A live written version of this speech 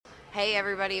Hey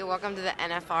everybody, welcome to the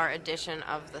NFR edition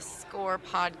of the Score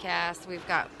podcast. We've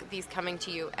got these coming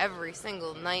to you every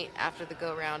single night after the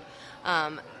go-round.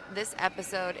 This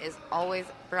episode is always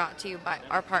brought to you by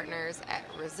our partners at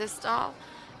Resistol,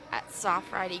 at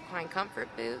Soft Ride Equine Comfort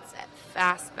Boots, at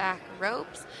Fastback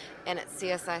Ropes, and at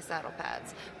CSI Saddle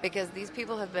Pads, because these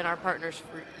people have been our partners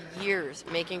for years,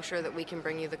 making sure that we can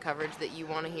bring you the coverage that you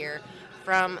want to hear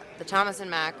from the Thomas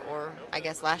and Mack, or I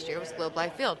guess last year was Globe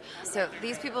Life Field. So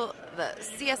these people, the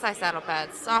CSI Saddle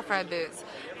Pads, Soft Ride Boots,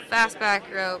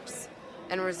 Fastback Ropes,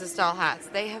 and Resistol hats,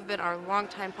 they have been our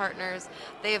longtime partners.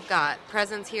 They have got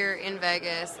presence here in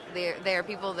Vegas. They are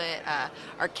people that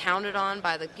are counted on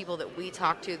by the people that we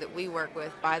talk to, that we work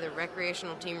with, by the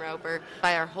recreational team roper,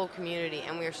 by our whole community,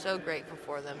 and we are so grateful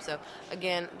for them. So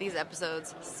again, these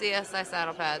episodes, CSI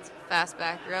Saddle Pads,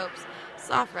 Fastback Ropes,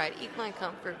 Soft Ride Equine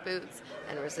Comfort Boots,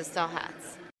 and Resistol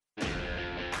hats.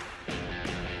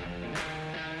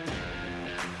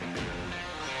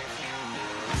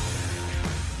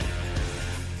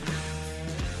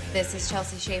 This is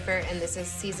Chelsea Schaefer, and this is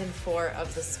Season 4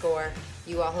 of The Score.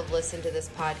 You all have listened to this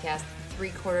podcast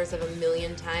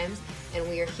 750,000 times, and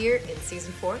we are here in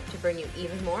Season 4 to bring you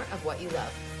even more of what you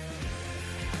love.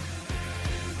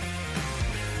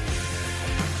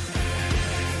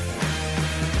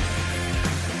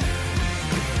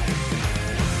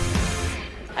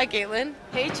 Hi, Caitlin.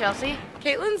 Hey, Chelsea.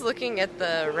 Caitlin's looking at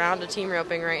the round of team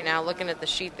roping right now, looking at the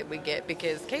sheet that we get,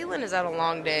 because Caitlin has had a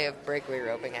long day of breakaway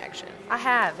roping action. I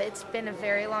have. It's been a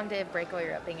very long day of breakaway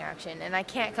roping action, and I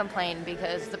can't complain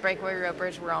because the breakaway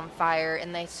ropers were on fire,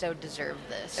 and they so deserved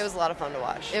this. It was a lot of fun to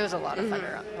watch. It was a lot of fun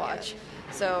to watch.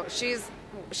 Yeah. So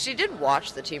she did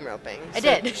watch the team roping. I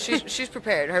did. She's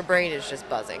prepared. Her brain is just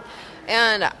buzzing.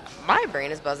 And my brain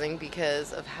is buzzing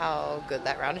because of how good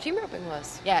that round of team roping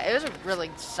was. Yeah, it was a really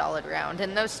solid round.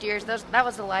 And those steers, that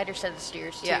was the lighter set of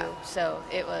steers, too. Yeah. So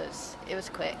it was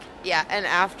quick. Yeah, and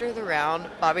after the round,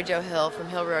 Bobby Joe Hill from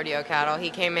Hill Rodeo Cattle,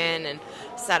 he came in and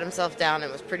sat himself down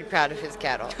and was pretty proud of his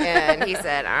cattle. And he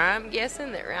said, I'm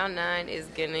guessing that round 9 is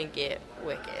going to get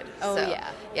wicked. Oh, so,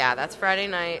 yeah. Yeah, that's Friday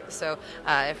night. So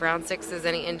if round 6 is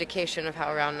any indication of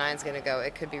how round 9 is going to go,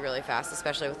 it could be really fast,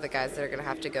 especially with the guys that are going to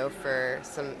have to go for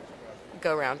some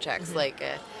go-round checks, Mm-hmm. like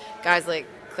guys like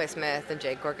Clay Smith and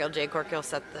Jay Corkill. Jay Corkill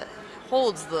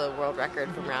holds the world record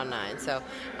from round 9. So,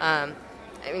 I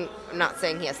mean, I'm not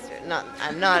saying he has to.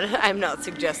 I'm not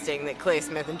suggesting that Clay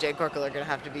Smith and Jay Corkill are going to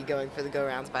have to be going for the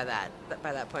go-rounds by that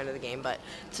point of the game. But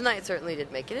tonight certainly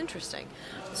did make it interesting.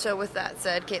 So with that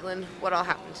said, Caitlin, what all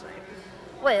happened tonight?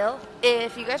 Well,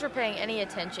 if you guys were paying any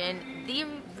attention, the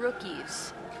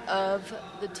rookies of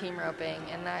the team roping,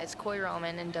 and that is Coy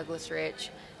Rahlmann and Douglas Rich,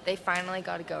 they finally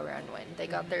got a go-round win. They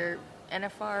got their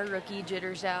NFR rookie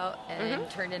jitters out and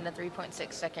turned in a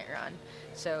 3.6 second run.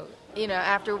 So,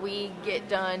 after we get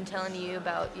done telling you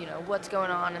about, what's going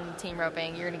on in the team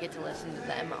roping, you're going to get to listen to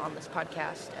them on this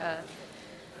podcast.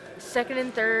 Second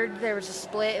and third, there was a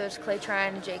split. It was Clay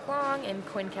Tryon and Jake Long, and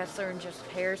Quinn Kessler and Joseph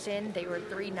Harrison. They were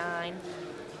 3-9.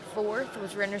 Fourth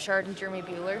was Ren Richard and Jeremy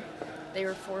Bueller. They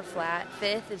were 4 flat.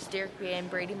 Fifth is Derek B. and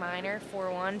Brady Miner,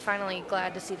 4-1. Finally,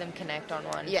 glad to see them connect on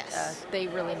one. Yes. They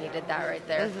really needed that right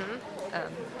there.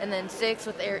 And then sixth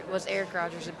was Eric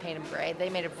Rogers and Peyton Bray. They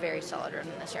made a very solid run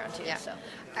in this round, too. Yeah. So.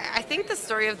 I think the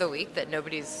story of the week that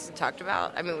nobody's talked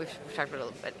about, I mean, we've talked about it a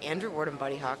little bit, Andrew Ward and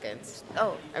Buddy Hawkins.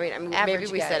 Oh, I mean maybe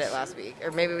we said it last week,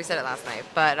 or maybe we said it last night,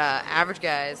 but average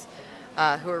guys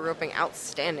who are roping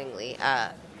outstandingly,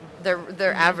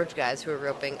 they're average guys who are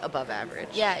roping above average.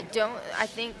 Yeah, I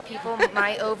think people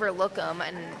might overlook them,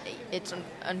 and it's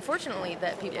unfortunately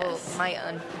that people might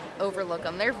overlook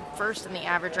them. They're first in the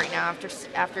average right now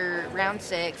after round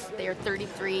 6. They are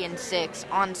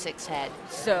 33-6 on 6 head.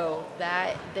 So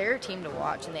they're a team to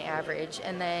watch in the average.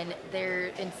 And then they're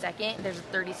in second. There's a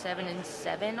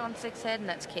 37-7 on 6 head, and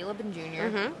that's Caleb and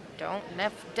Junior.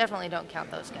 Definitely don't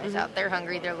count those guys out. They're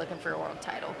hungry. They're looking for a world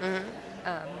title.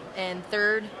 And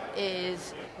third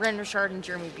is Ren Richard and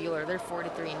Jeremy Bueller. They're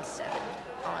 43-7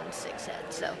 on 6 head.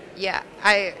 So yeah,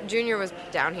 Junior was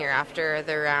down here after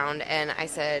the round, and I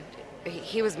said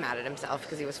he was mad at himself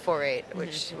because he was 4.8,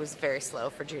 which was very slow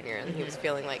for Junior, and he was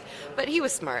feeling like, but he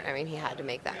was smart. I mean, he had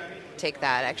to take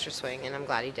that extra swing, and I'm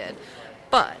glad he did.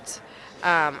 But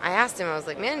I asked him, I was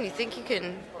like, man, you think you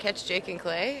can catch Jake and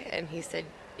Clay? And he said,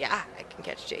 yeah, I can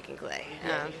catch Jake and Clay.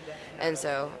 And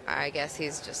so I guess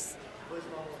he's just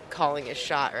calling his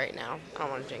shot right now. I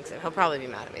don't want to jinx him. He'll probably be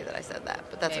mad at me that I said that,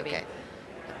 but that's Maybe. okay.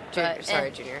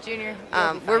 Junior. Junior.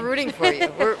 We're rooting for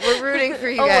you. We're rooting for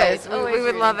you guys. We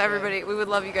would love everybody. We would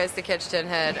love you guys to catch 10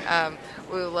 head.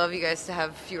 We would love you guys to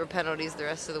have fewer penalties the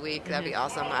rest of the week. That'd be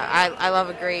awesome. I love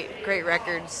a great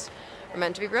records are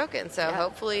meant to be broken. So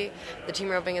hopefully the team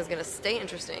roping is going to stay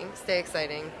interesting, stay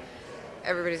exciting.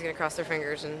 Everybody's going to cross their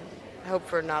fingers and hope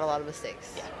for not a lot of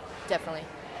mistakes. Yeah, definitely.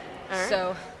 All right.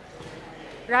 So,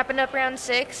 wrapping up round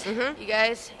 6, you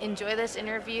guys enjoy this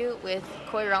interview with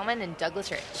Coy Rahlmann and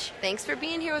Douglas Rich. Thanks for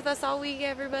being here with us all week,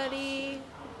 everybody.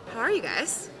 How are you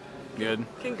guys? Good.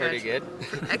 Pretty good.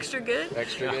 Extra good?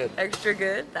 Extra good. Extra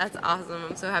good. That's awesome.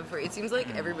 I'm so happy for you. It seems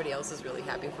like everybody else is really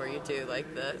happy for you too. Like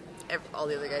all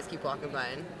the other guys keep walking by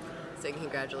and saying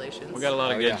congratulations. We got a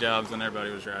lot of good jobs and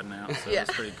everybody was riding out, so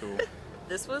it's pretty cool.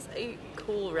 This was a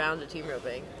cool round of team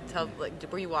roping.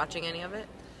 Were you watching any of it?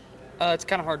 It's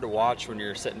kind of hard to watch when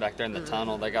you're sitting back there in the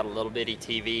tunnel. They got a little bitty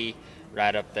TV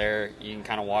right up there. You can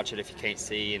kind of watch it if you can't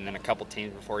see, and then a couple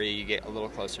teams before you get a little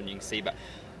closer and you can see. But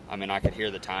I mean, I could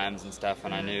hear the times and stuff,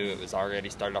 and I knew it was already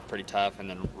started off pretty tough. And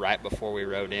then right before we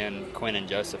rode in, Quinn and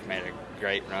Joseph made a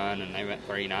great run, and they went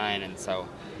 39. And so,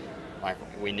 like,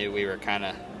 we knew we were kind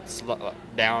of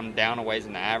down a ways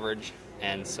in the average,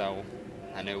 and so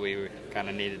I knew we kind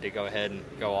of needed to go ahead and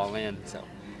go all in. So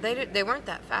they weren't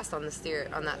that fast on that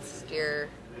steer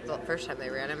the first time they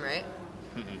ran him, right?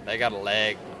 They got a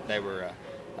leg. They were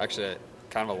actually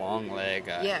kind of a long leg.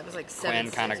 It was like 7.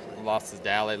 Quinn kind of lost his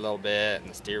dally a little bit, and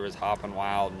the steer was hopping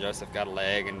wild, and Joseph got a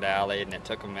leg and dallied, and it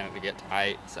took a minute to get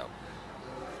tight. So,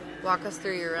 walk us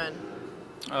through your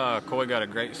run. Coy got a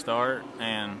great start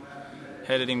and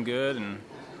headed him good and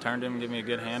turned him, gave me a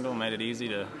good handle, made it easy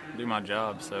to do my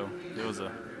job. So it was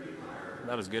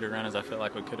about as good a run as I felt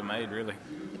like we could have made, really.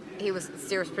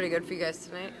 Steer was pretty good for you guys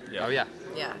tonight? Yeah. Oh, yeah.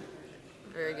 Yeah.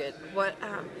 Very good.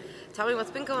 Tell me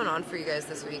what's been going on for you guys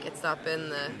this week. It's not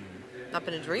been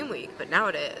a dream week, but now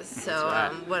it is. So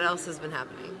right. What else has been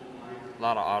happening? A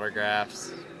lot of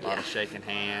autographs, a lot of shaking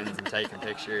hands and taking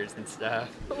pictures and stuff.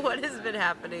 What has been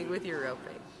happening with your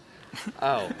roping?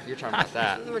 Oh, you're talking about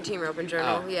that. We're Team Roping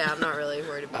Journal. Oh. Yeah, I'm not really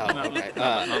worried about On it. the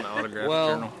autograph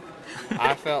journal.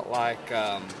 I felt like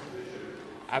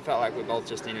we both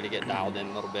just needed to get dialed in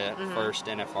a little bit. First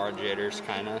NFR jitters,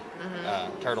 kind of.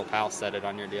 Turtle Pal said it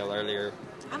on your deal earlier.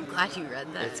 I'm glad you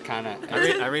read that. It's kind of.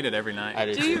 I read it every night. I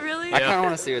do Do too. you really? I kind of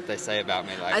want to see what they say about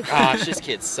me. Like, gosh, this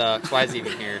kid sucks. Why is he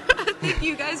even here? I think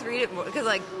you guys read it more because,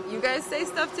 like, you guys say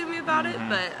stuff to me about it,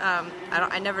 but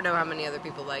I never know how many other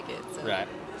people like it. So. Right.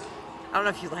 I don't know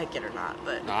if you like it or not,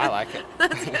 but No, I like it.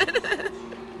 that's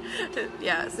good.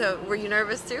 Yeah. So, were you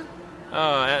nervous too?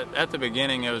 At the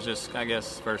beginning, it was just, I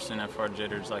guess, first NFR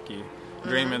jitters. Like, you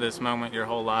dream of this moment your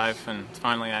whole life, and it's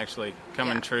finally actually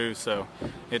coming true. So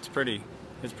it's pretty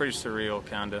surreal,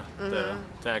 kind of,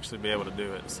 to actually be able to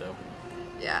do it. So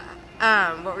yeah.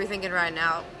 What were you thinking right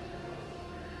now?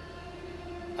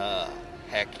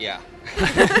 Heck yeah.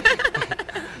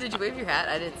 Did you wave your hat?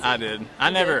 I didn't see. I did. I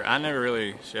never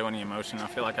really show any emotion. I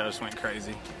feel like I just went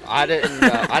crazy. I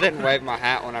didn't wave my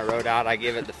hat when I rode out. I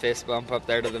give it the fist bump up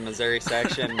there to the Missouri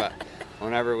section, but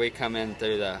whenever we come in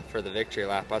for the victory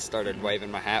lap, I started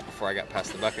waving my hat before I got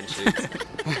past the bucking chutes.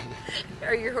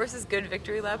 Are your horses good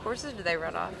victory lap horses? Or do they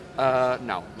run off?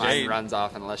 No, mine Jade runs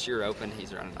off unless you're open.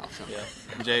 He's running off. So. Yeah,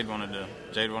 Jade wanted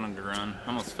to run.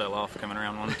 Almost fell off coming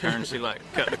around one turn. She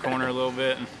cut the corner a little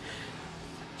bit. And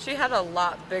She had a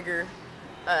lot bigger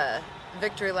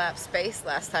victory lap space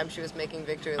last time she was making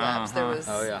victory laps. There was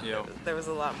there was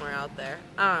a lot more out there.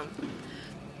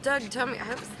 Doug, tell me,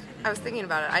 I was thinking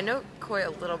about it. I know Coy a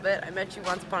little bit. I met you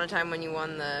once upon a time when you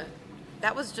won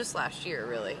that was just last year,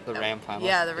 really. The Ram finals.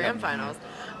 Yeah, the Ram finals.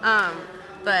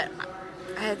 But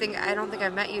I don't think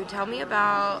I've met you. Tell me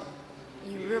about,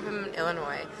 you grew up in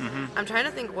Illinois. I'm trying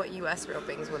to think what U.S.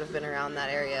 ropings would have been around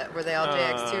that area. Were they all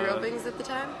JX2 ropings at the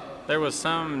time? There was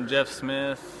some Jeff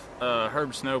Smith.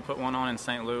 Herb Snow put one on in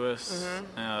St. Louis.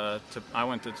 I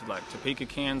went to Topeka,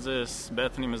 Kansas,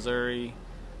 Bethany, Missouri,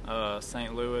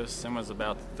 St. Louis, and was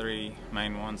about the 3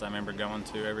 main ones I remember going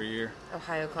to every year.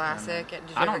 Ohio Classic. Did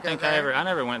you I ever don't go think there? I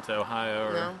never went to Ohio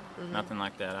or No? nothing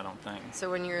like that. I don't think. So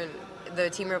when you're in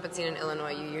the team roping scene in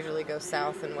Illinois, you usually go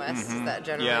south and west. Is that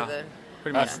generally the?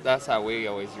 Pretty much. That's how we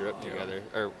always grew up together,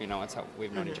 or that's how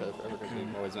we've known each other forever. Because we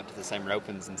always went to the same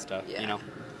ropings and stuff. Yeah.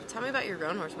 Tell me about your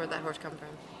roan horse. Where'd that horse come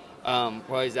from?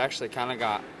 Well, he's actually kind of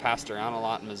got passed around a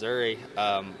lot in Missouri.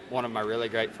 One of my really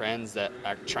great friends that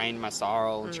trained my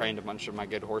sorrel and trained a bunch of my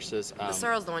good horses. The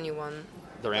sorrel's the one you won.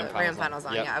 The Ram finals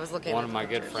on. Yep. Yeah, I was looking. One at of my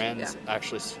good pictures. friends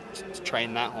actually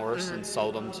trained that horse and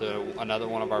sold him to another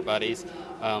one of our buddies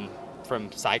from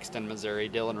Sykeston, Missouri,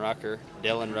 Dylan Rucker.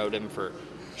 Dylan rode him for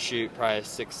probably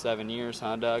 6-7 years,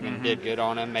 huh, Doug? And did good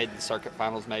on him, made the circuit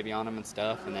finals maybe on him and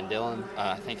stuff. And then Dylan,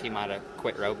 I think he might have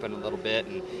quit roping a little bit,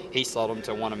 and he sold him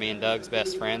to one of me and Doug's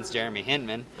best friends, Jeremy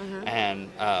Hinman. And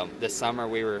this summer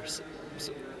we were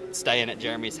staying at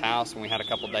Jeremy's house when we had a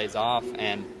couple days off,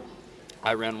 and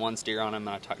I ran one steer on him,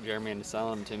 and I talked Jeremy into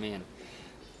selling him to me. And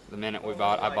the minute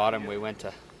I bought him, we went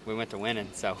to winning.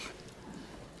 So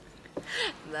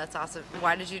That's awesome.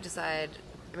 Why did you decide?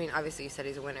 I mean, obviously you said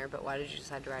he's a winner, but why did you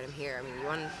decide to ride him here? I mean, you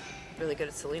won really good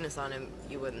at Salinas on him.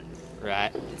 You wouldn't.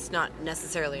 right. It's not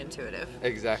necessarily intuitive.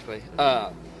 Exactly.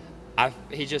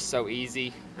 He's just so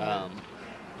easy.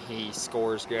 He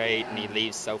scores great, and he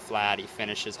leaves so flat. He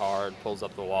finishes hard, pulls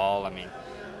up the wall. I mean,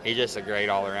 he's just a great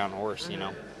all-around horse, you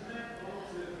know.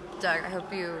 Doug, I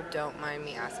hope you don't mind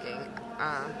me asking,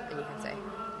 and you can say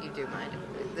you do mind.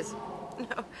 This,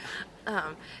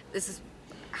 no, this is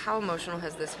how emotional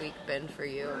has this week been for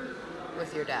you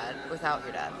with your dad, without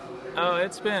your dad? Oh,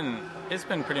 it's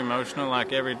been pretty emotional.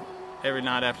 Like every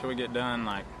night after we get done,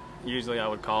 like usually I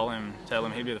would call him, tell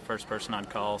him he'd be the first person I'd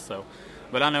call. So,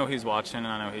 but I know he's watching, and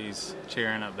I know he's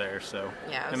cheering up there. So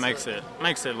yeah, it makes it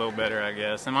a little better, I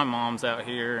guess. And my mom's out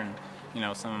here, and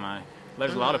some of my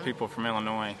there's a lot of people from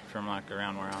Illinois, from like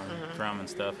around where I'm from and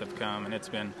stuff, have come, and it's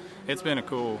been a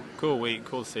cool week.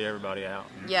 Cool to see everybody out.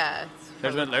 And yeah.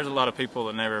 there's a lot of people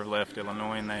that never left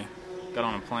Illinois, and they got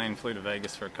on a plane, flew to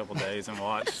Vegas for a couple days and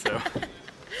watched. So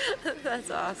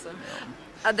That's awesome.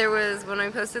 There was, when I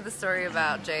posted the story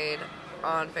about Jade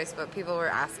on Facebook, people were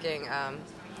asking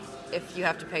if you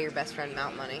have to pay your best friend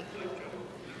mount money.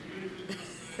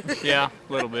 yeah,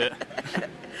 a little bit.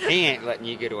 He ain't letting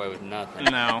you get away with nothing.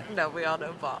 No, We all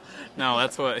know Paul. no,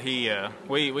 that's what he.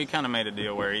 We kind of made a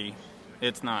deal where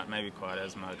it's not maybe quite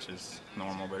as much as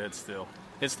normal, but it's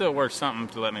still worth something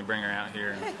to let me bring her out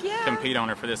here and yeah. compete on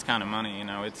her for this kind of money.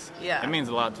 Yeah. It means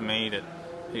a lot to me that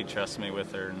he trusts me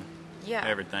with her and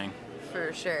everything.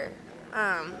 For sure.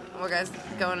 Well, guys,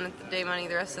 going with the day money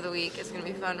the rest of the week. It's going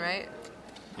to be fun, right?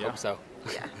 Yeah. Hope so.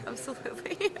 Yeah,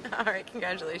 absolutely. All right,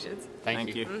 congratulations.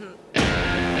 Thank you.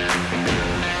 Mm-hmm.